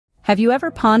Have you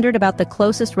ever pondered about the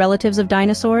closest relatives of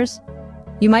dinosaurs?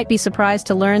 You might be surprised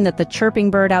to learn that the chirping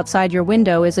bird outside your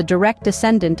window is a direct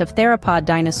descendant of theropod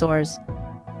dinosaurs.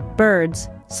 Birds,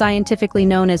 scientifically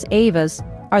known as avas,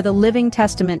 are the living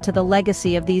testament to the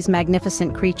legacy of these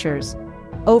magnificent creatures.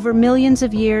 Over millions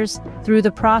of years, through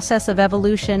the process of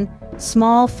evolution,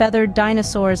 small feathered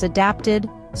dinosaurs adapted,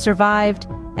 survived,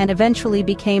 and eventually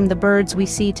became the birds we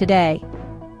see today.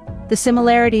 The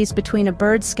similarities between a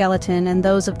bird's skeleton and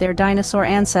those of their dinosaur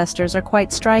ancestors are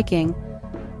quite striking.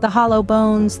 The hollow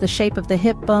bones, the shape of the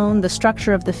hip bone, the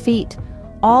structure of the feet,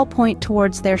 all point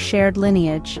towards their shared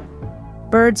lineage.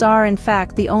 Birds are, in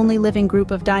fact, the only living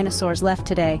group of dinosaurs left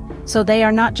today, so they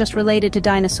are not just related to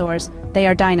dinosaurs, they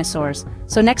are dinosaurs.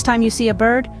 So next time you see a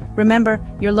bird, remember,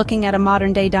 you're looking at a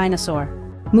modern-day dinosaur.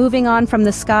 Moving on from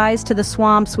the skies to the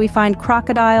swamps, we find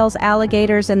crocodiles,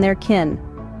 alligators, and their kin.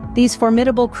 These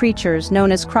formidable creatures,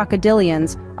 known as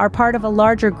crocodilians, are part of a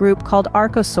larger group called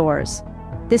archosaurs.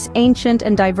 This ancient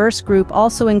and diverse group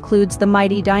also includes the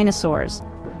mighty dinosaurs.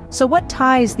 So what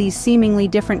ties these seemingly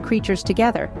different creatures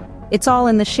together? It's all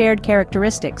in the shared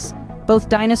characteristics. Both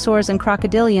dinosaurs and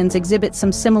crocodilians exhibit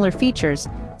some similar features,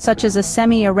 such as a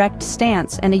semi-erect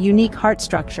stance and a unique heart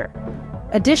structure.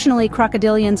 Additionally,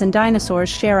 crocodilians and dinosaurs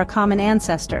share a common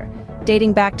ancestor,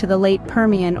 dating back to the late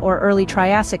Permian or early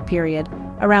Triassic period,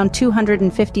 around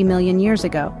 250 million years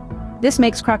ago. This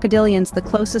makes crocodilians the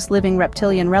closest living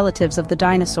reptilian relatives of the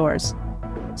dinosaurs.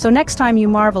 So next time you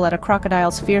marvel at a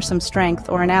crocodile's fearsome strength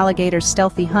or an alligator's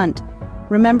stealthy hunt,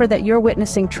 remember that you're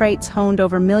witnessing traits honed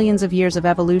over millions of years of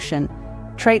evolution,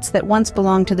 traits that once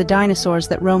belonged to the dinosaurs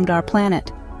that roamed our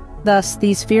planet. Thus,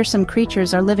 these fearsome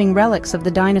creatures are living relics of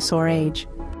the dinosaur age.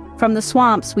 From the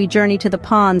swamps, we journey to the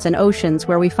ponds and oceans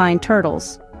where we find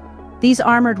turtles. These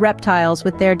armored reptiles,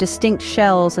 with their distinct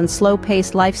shells and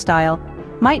slow-paced lifestyle,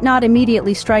 might not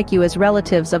immediately strike you as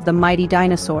relatives of the mighty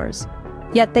dinosaurs.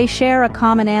 Yet they share a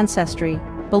common ancestry,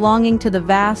 belonging to the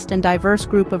vast and diverse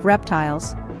group of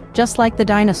reptiles, just like the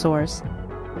dinosaurs.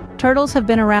 Turtles have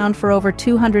been around for over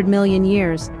 200 million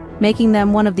years, making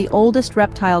them one of the oldest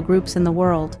reptile groups in the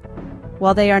world.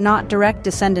 While they are not direct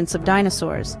descendants of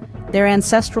dinosaurs, their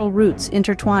ancestral roots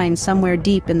intertwine somewhere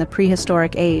deep in the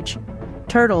prehistoric age.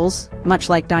 Turtles, much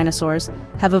like dinosaurs,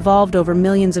 have evolved over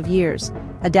millions of years,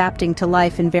 adapting to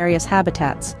life in various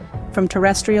habitats, from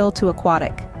terrestrial to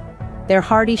aquatic. Their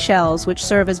hardy shells, which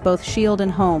serve as both shield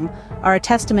and home, are a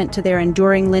testament to their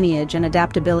enduring lineage and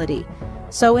adaptability.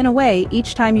 So in a way,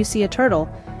 each time you see a turtle,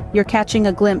 you're catching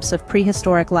a glimpse of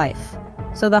prehistoric life.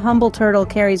 So the humble turtle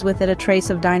carries with it a trace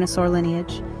of dinosaur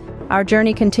lineage. Our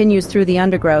journey continues through the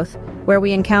undergrowth, where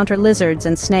we encounter lizards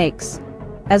and snakes.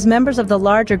 As members of the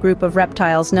larger group of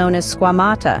reptiles known as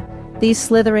squamata, these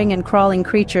slithering and crawling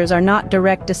creatures are not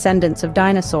direct descendants of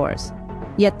dinosaurs.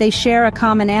 Yet they share a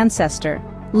common ancestor,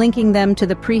 linking them to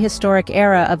the prehistoric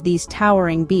era of these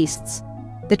towering beasts.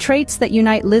 The traits that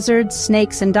unite lizards,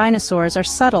 snakes, and dinosaurs are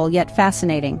subtle yet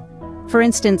fascinating. For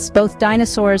instance, both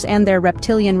dinosaurs and their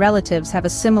reptilian relatives have a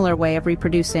similar way of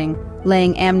reproducing,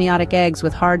 laying amniotic eggs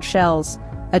with hard shells,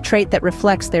 a trait that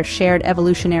reflects their shared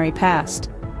evolutionary past.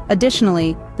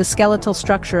 Additionally, the skeletal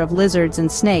structure of lizards and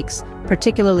snakes,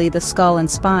 particularly the skull and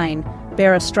spine,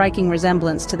 bear a striking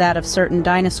resemblance to that of certain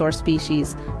dinosaur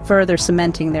species, further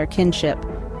cementing their kinship.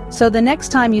 So the next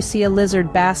time you see a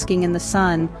lizard basking in the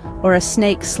sun, or a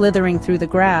snake slithering through the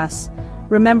grass,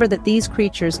 remember that these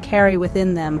creatures carry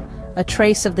within them a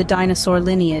trace of the dinosaur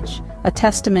lineage, a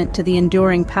testament to the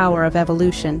enduring power of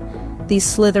evolution. These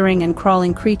slithering and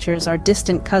crawling creatures are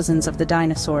distant cousins of the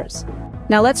dinosaurs.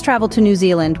 Now let's travel to New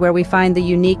Zealand, where we find the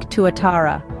unique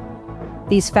tuatara.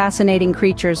 These fascinating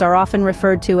creatures are often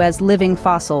referred to as living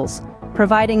fossils,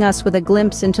 providing us with a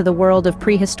glimpse into the world of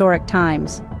prehistoric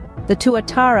times. The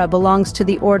tuatara belongs to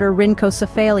the order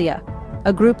Rhynchocephalia,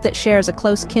 a group that shares a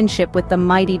close kinship with the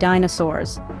mighty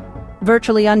dinosaurs.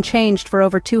 Virtually unchanged for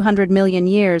over 200 million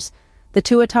years, the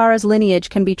tuatara's lineage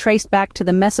can be traced back to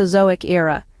the Mesozoic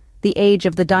era, the age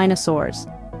of the dinosaurs.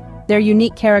 Their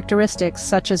unique characteristics,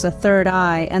 such as a third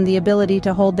eye and the ability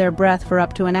to hold their breath for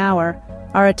up to an hour,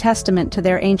 are a testament to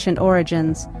their ancient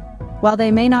origins. While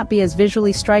they may not be as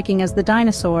visually striking as the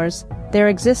dinosaurs, their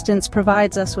existence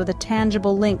provides us with a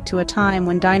tangible link to a time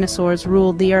when dinosaurs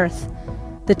ruled the earth.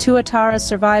 The tuatara's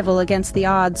survival against the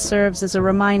odds serves as a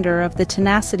reminder of the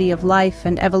tenacity of life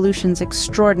and evolution's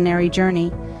extraordinary journey.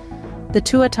 The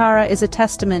tuatara is a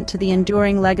testament to the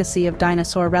enduring legacy of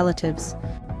dinosaur relatives.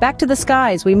 Back to the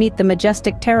skies, we meet the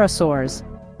majestic pterosaurs.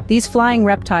 These flying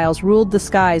reptiles ruled the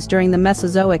skies during the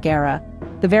Mesozoic era,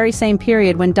 the very same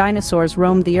period when dinosaurs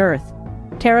roamed the earth.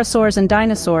 Pterosaurs and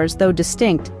dinosaurs, though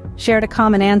distinct, shared a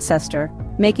common ancestor,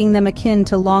 making them akin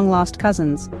to long-lost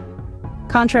cousins.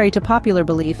 Contrary to popular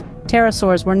belief,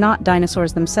 pterosaurs were not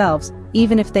dinosaurs themselves,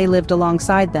 even if they lived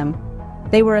alongside them.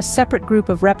 They were a separate group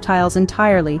of reptiles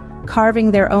entirely,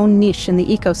 carving their own niche in the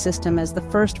ecosystem as the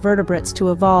first vertebrates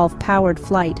to evolve powered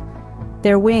flight.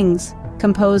 Their wings,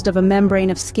 composed of a membrane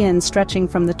of skin stretching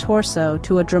from the torso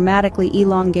to a dramatically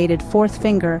elongated fourth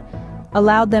finger,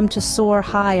 allowed them to soar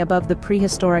high above the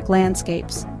prehistoric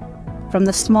landscapes. From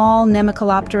the small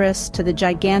Nemacolopterus to the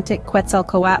gigantic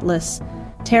Quetzalcoatlus,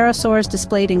 pterosaurs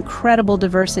displayed incredible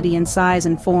diversity in size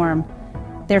and form.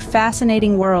 Their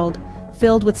fascinating world,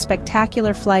 filled with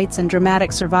spectacular flights and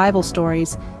dramatic survival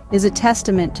stories, is a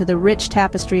testament to the rich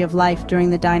tapestry of life during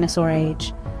the dinosaur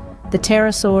age. The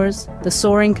pterosaurs, the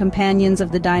soaring companions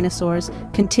of the dinosaurs,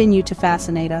 continue to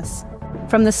fascinate us.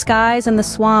 From the skies and the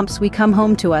swamps we come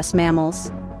home to us,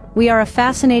 mammals. We are a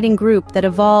fascinating group that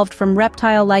evolved from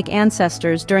reptile-like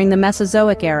ancestors during the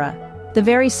Mesozoic era, the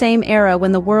very same era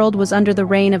when the world was under the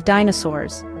reign of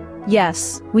dinosaurs.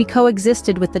 Yes, we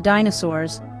coexisted with the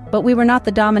dinosaurs, but we were not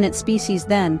the dominant species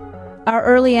then. Our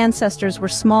early ancestors were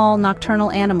small,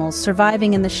 nocturnal animals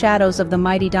surviving in the shadows of the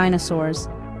mighty dinosaurs.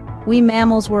 We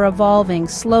mammals were evolving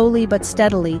slowly but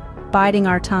steadily, biding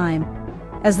our time.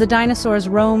 As the dinosaurs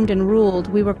roamed and ruled,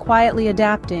 we were quietly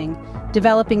adapting,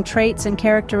 developing traits and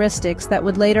characteristics that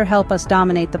would later help us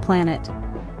dominate the planet.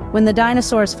 When the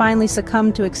dinosaurs finally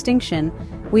succumbed to extinction,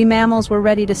 we mammals were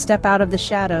ready to step out of the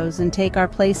shadows and take our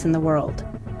place in the world.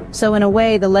 So in a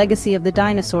way, the legacy of the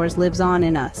dinosaurs lives on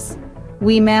in us.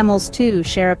 We mammals, too,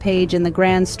 share a page in the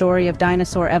grand story of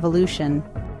dinosaur evolution.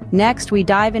 Next, we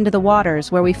dive into the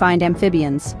waters where we find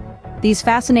amphibians. These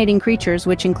fascinating creatures,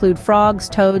 which include frogs,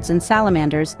 toads, and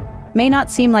salamanders, may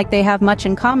not seem like they have much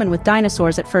in common with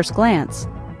dinosaurs at first glance.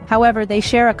 However, they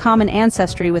share a common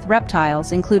ancestry with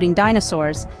reptiles, including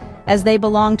dinosaurs, as they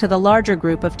belong to the larger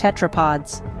group of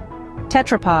tetrapods.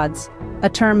 Tetrapods, a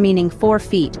term meaning 4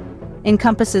 feet,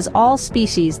 encompasses all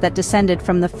species that descended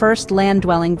from the first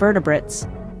land-dwelling vertebrates.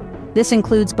 This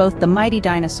includes both the mighty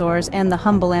dinosaurs and the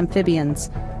humble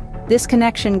amphibians. This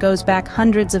connection goes back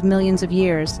hundreds of millions of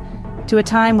years, to a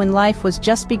time when life was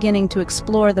just beginning to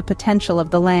explore the potential of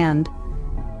the land.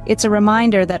 It's a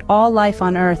reminder that all life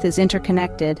on Earth is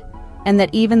interconnected, and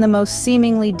that even the most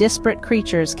seemingly disparate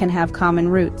creatures can have common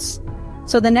roots.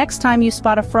 So the next time you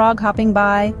spot a frog hopping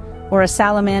by, or a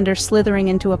salamander slithering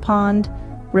into a pond,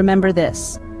 remember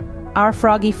this: our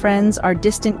froggy friends are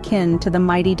distant kin to the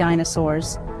mighty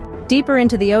dinosaurs. Deeper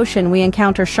into the ocean, we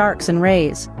encounter sharks and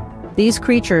rays. These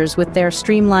creatures, with their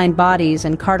streamlined bodies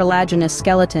and cartilaginous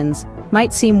skeletons,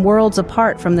 might seem worlds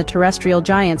apart from the terrestrial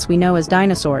giants we know as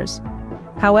dinosaurs.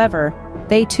 However,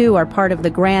 they too are part of the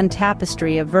grand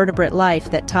tapestry of vertebrate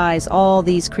life that ties all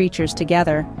these creatures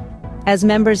together. As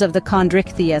members of the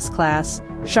Chondrichthyes class,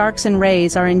 sharks and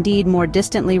rays are indeed more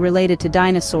distantly related to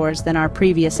dinosaurs than our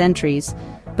previous entries,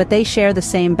 but they share the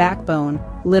same backbone,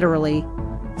 literally.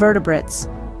 Vertebrates,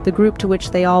 the group to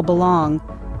which they all belong,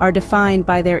 are defined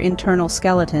by their internal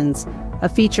skeletons, a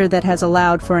feature that has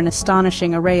allowed for an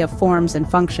astonishing array of forms and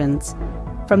functions.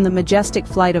 From the majestic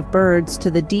flight of birds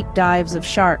to the deep dives of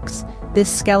sharks,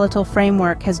 this skeletal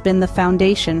framework has been the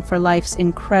foundation for life's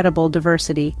incredible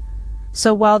diversity.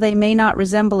 So while they may not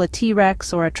resemble a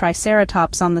T-Rex or a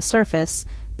Triceratops on the surface,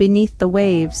 beneath the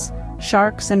waves,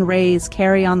 sharks and rays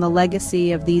carry on the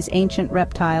legacy of these ancient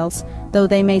reptiles. Though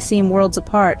they may seem worlds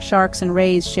apart, sharks and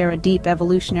rays share a deep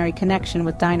evolutionary connection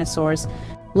with dinosaurs.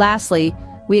 Lastly,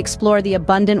 we explore the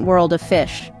abundant world of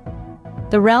fish.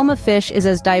 The realm of fish is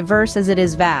as diverse as it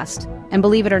is vast, and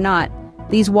believe it or not,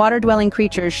 these water-dwelling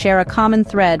creatures share a common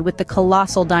thread with the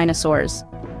colossal dinosaurs.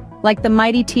 Like the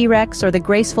mighty T-Rex or the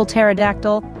graceful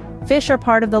pterodactyl, fish are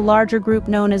part of the larger group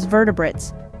known as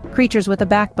vertebrates, creatures with a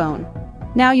backbone.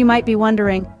 Now you might be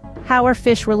wondering, how are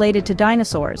fish related to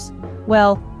dinosaurs?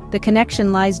 Well, the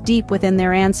connection lies deep within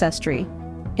their ancestry.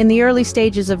 In the early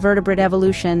stages of vertebrate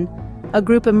evolution, a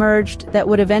group emerged that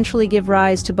would eventually give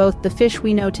rise to both the fish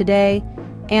we know today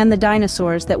and the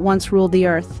dinosaurs that once ruled the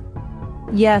Earth.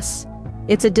 Yes,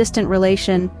 it's a distant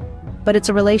relation, but it's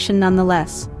a relation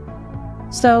nonetheless.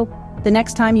 So, the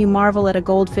next time you marvel at a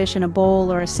goldfish in a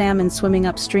bowl or a salmon swimming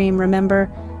upstream, remember,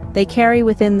 they carry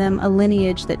within them a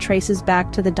lineage that traces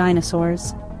back to the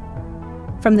dinosaurs.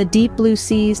 From the deep blue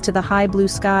seas to the high blue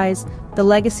skies, the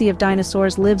legacy of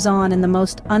dinosaurs lives on in the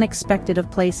most unexpected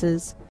of places.